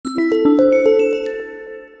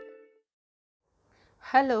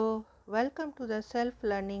Hello, welcome to the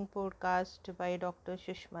self-learning podcast by Dr.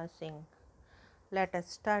 Sushma Singh. Let us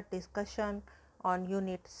start discussion on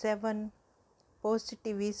Unit 7,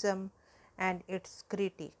 Positivism and its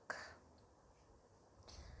critique.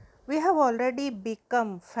 We have already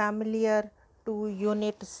become familiar to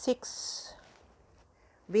Unit 6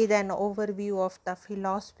 with an overview of the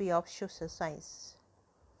philosophy of social science.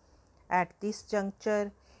 At this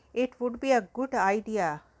juncture, it would be a good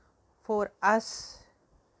idea for us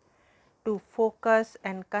to focus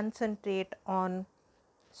and concentrate on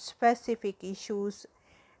specific issues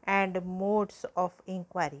and modes of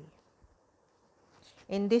inquiry.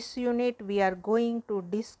 In this unit, we are going to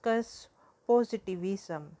discuss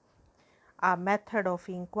positivism, a method of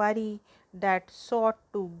inquiry that sought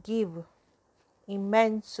to give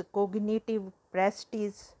immense cognitive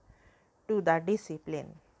prestige to the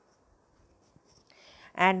discipline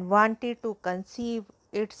and wanted to conceive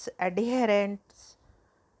its adherents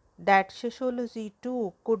that sociology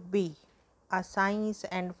too could be a science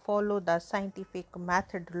and follow the scientific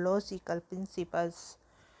methodological principles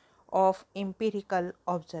of empirical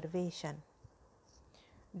observation,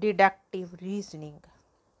 deductive reasoning,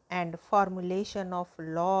 and formulation of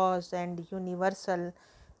laws and universal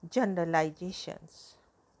generalizations.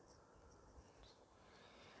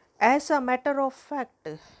 As a matter of fact,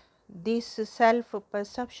 this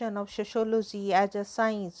self-perception of sociology as a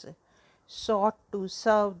science sought to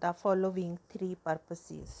serve the following three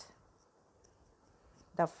purposes.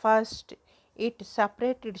 The first, it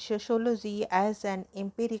separated sociology as an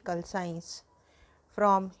empirical science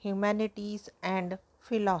from humanities and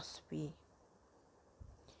philosophy.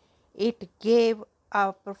 It gave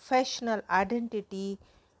a professional identity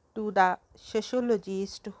to the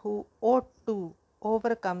sociologist who ought to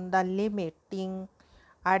overcome the limiting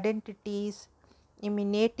identities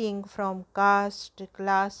emanating from caste,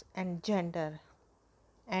 class, and gender,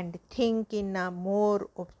 and think in a more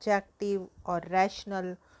objective or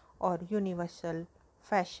rational or universal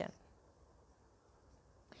fashion.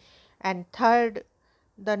 And third,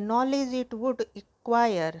 the knowledge it would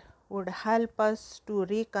acquire would help us to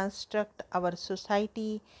reconstruct our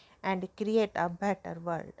society and create a better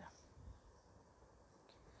world.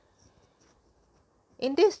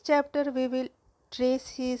 In this chapter, we will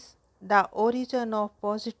trace the origin of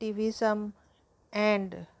positivism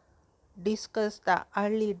and discuss the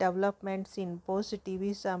early developments in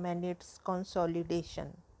positivism and its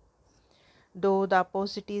consolidation. Though the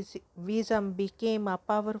positivism became a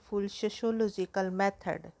powerful sociological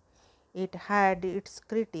method, it had its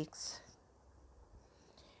critics.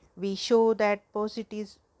 We show that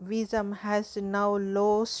positivism has now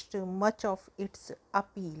lost much of its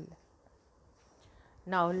appeal.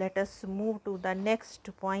 Now let us move to the next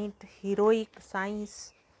point, heroic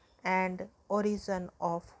science and origin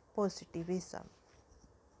of positivism.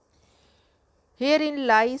 Herein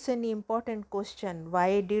lies an important question: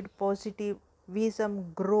 why did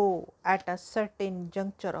positivism grow at a certain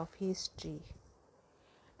juncture of history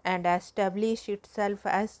and establish itself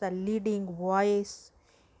as the leading voice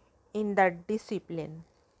in the discipline?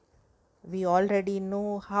 We already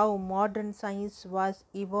know how modern science was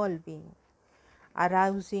evolving,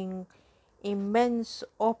 arousing immense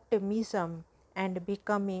optimism and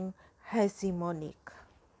becoming hegemonic.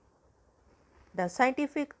 The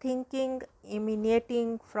scientific thinking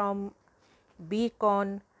emanating from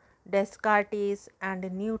Bacon, Descartes,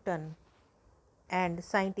 and Newton, and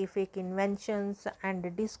scientific inventions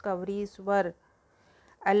and discoveries were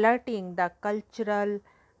alerting the cultural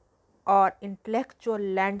or intellectual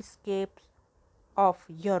landscapes of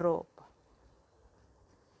Europe.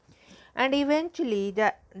 And eventually,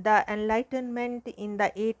 the Enlightenment in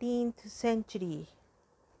the 18th century,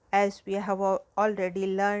 as we have already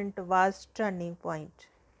learned, was turning point.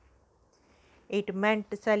 It meant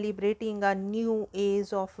celebrating a new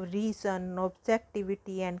age of reason,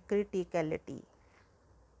 objectivity, and criticality.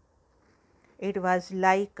 It was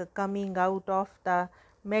like coming out of the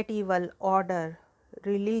medieval order,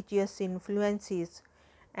 religious influences,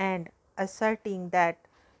 and asserting that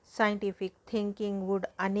scientific thinking would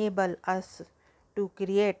enable us to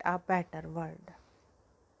create a better world.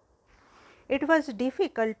 It was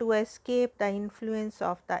difficult to escape the influence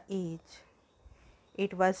of the age.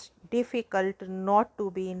 It was difficult not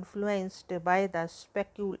to be influenced by the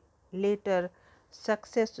speculator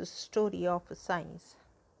success story of science.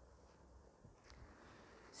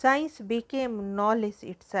 Science became knowledge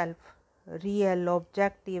itself, real,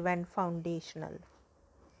 objective, and foundational.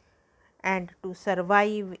 And to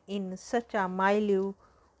survive in such a milieu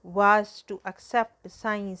was to accept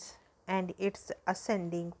science and its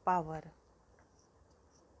ascending power.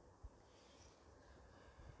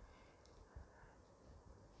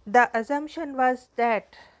 The assumption was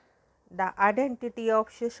that the identity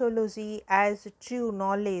of sociology as true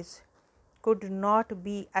knowledge could not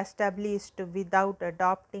be established without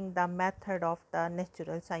adopting the method of the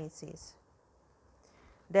natural sciences.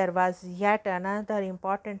 There was yet another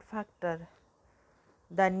important factor.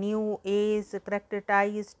 The new age,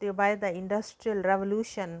 characterized by the Industrial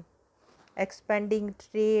Revolution, expanding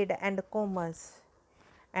trade and commerce,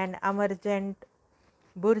 and emergent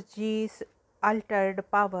bourgeois altered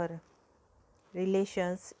power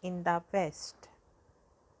relations in the West.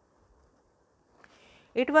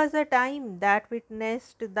 It was a time that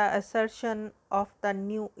witnessed the assertion of the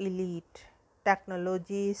new elite,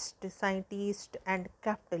 technologists, scientists, and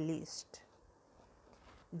capitalists.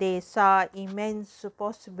 They saw immense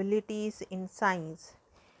possibilities in science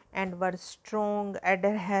and were strong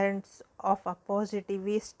adherents of a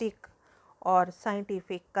positivistic or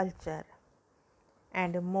scientific culture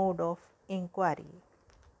and mode of inquiry.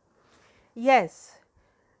 Yes,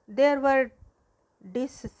 there were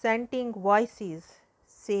dissenting voices,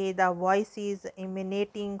 say the voices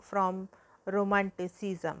emanating from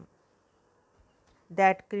Romanticism,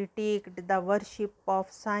 that critiqued the worship of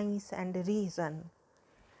science and reason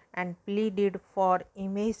and pleaded for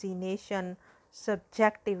imagination,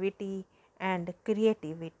 subjectivity, and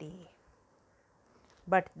creativity.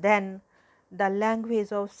 But then the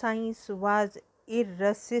language of science was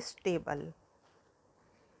irresistible.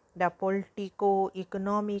 The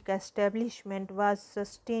politico-economic establishment was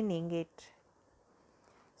sustaining it.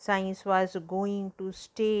 Science was going to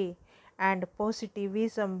stay, and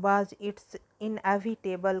positivism was its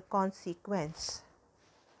inevitable consequence.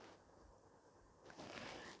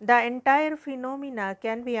 The entire phenomena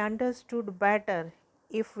can be understood better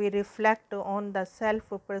if we reflect on the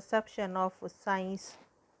self-perception of science.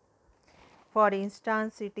 For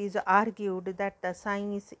instance, it is argued that the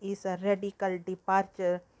science is a radical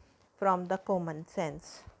departure from the common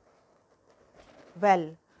sense.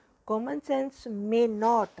 Well, common sense may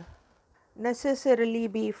not necessarily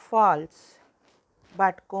be false,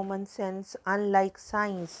 but common sense, unlike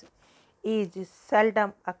science, is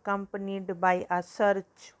seldom accompanied by a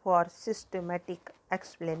search for systematic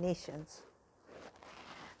explanations.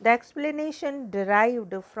 The explanation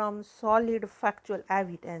derived from solid factual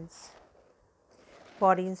evidence.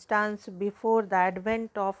 For instance, before the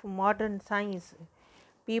advent of modern science,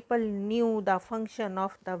 people knew the function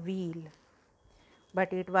of the wheel.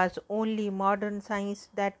 But it was only modern science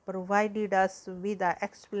that provided us with an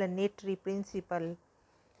explanatory principle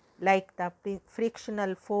like the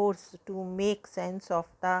frictional force to make sense of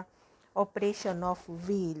the operation of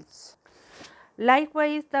wheels.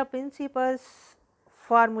 Likewise, the principles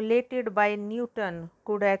formulated by Newton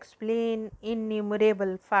could explain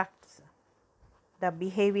innumerable facts: the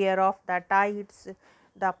behavior of the tides,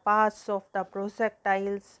 the paths of the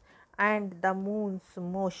projectiles, and the moon's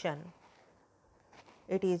motion.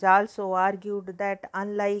 It is also argued that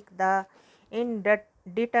unlike the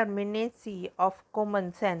indeterminacy of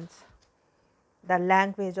common sense, the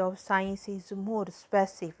language of science is more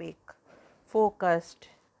specific, focused,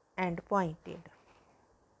 and pointed.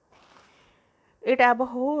 It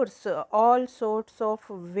abhors all sorts of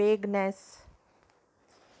vagueness,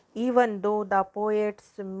 even though the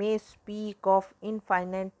poets may speak of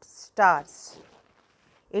infinite stars.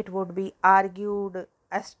 It would be argued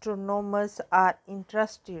astronomers are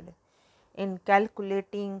interested in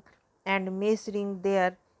calculating and measuring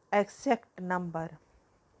their exact number.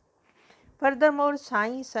 Furthermore,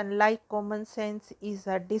 science, unlike common sense, is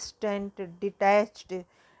a distant, detached,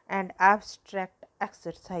 and abstract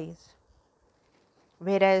exercise,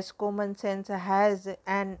 whereas common sense has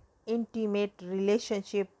an intimate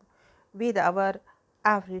relationship with our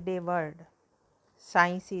everyday world.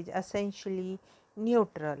 Science is essentially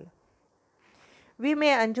neutral. We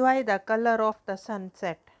may enjoy the color of the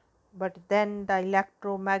sunset, but then the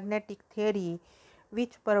electromagnetic theory,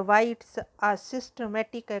 which provides a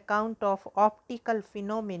systematic account of optical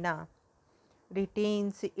phenomena,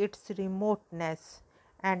 retains its remoteness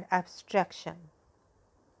and abstraction.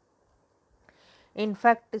 In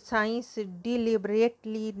fact, science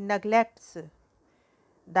deliberately neglects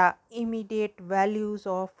the immediate values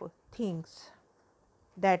of things.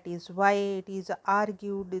 That is why it is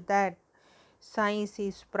argued that science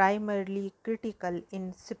is primarily critical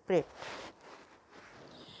in spirit,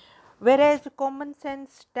 whereas common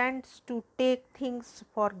sense tends to take things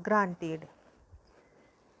for granted.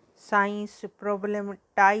 Science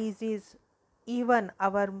problematizes even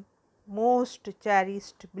our most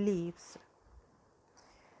cherished beliefs.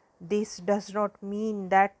 This does not mean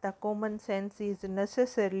that the common sense is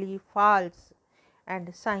necessarily false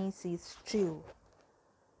and science is true.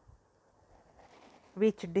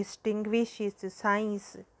 which distinguishes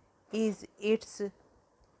science is its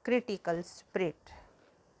critical spirit,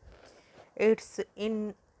 its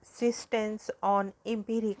insistence on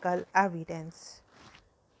empirical evidence.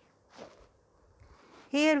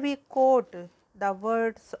 Here we quote the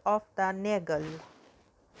words of the Nagel.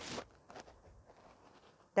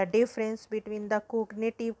 The difference between the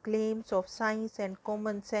cognitive claims of science and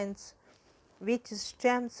common sense, which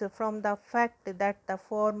stems from the fact that the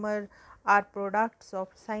former are products of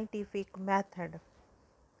scientific method,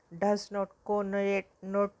 does not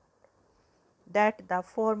connote that the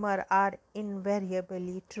former are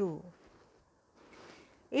invariably true.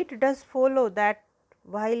 It does follow that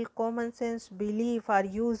while common sense beliefs are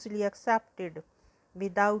usually accepted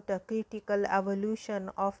without a critical evaluation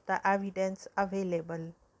of the evidence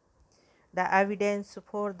available, the evidence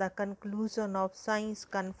for the conclusion of science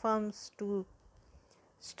conforms to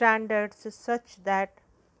standards such that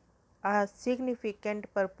a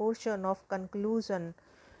significant proportion of conclusion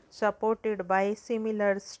supported by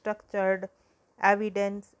similar structured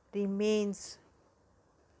evidence remains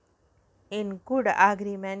in good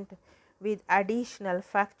agreement with additional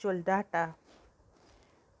factual data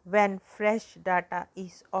when fresh data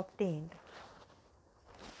is obtained.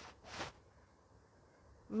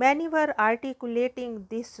 Many were articulating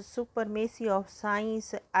this supremacy of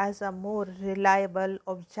science as a more reliable,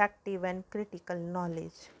 objective, and critical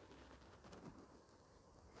knowledge.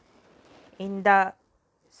 In the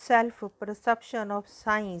self-perception of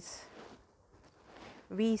science,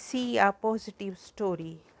 we see a positive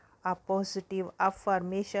story, a positive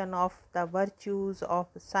affirmation of the virtues of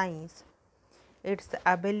science, its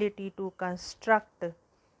ability to construct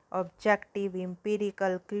objective,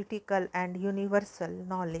 empirical, critical, and universal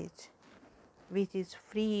knowledge, which is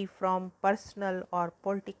free from personal or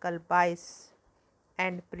political bias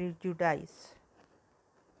and prejudice.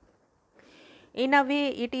 In a way,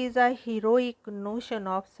 it is a heroic notion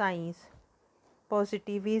of science.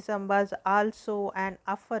 Positivism was also an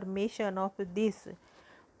affirmation of this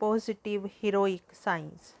positive heroic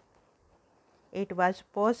science. It was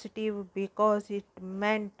positive because it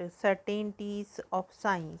meant certainties of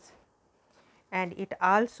science, and it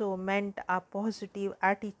also meant a positive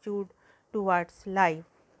attitude towards life,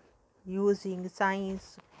 using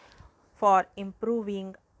science for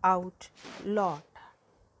improving out lot.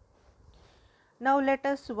 Now let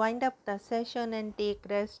us wind up the session and take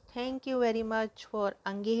rest. Thank you very much for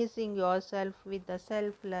engaging yourself with the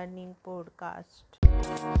Self-Learning Podcast.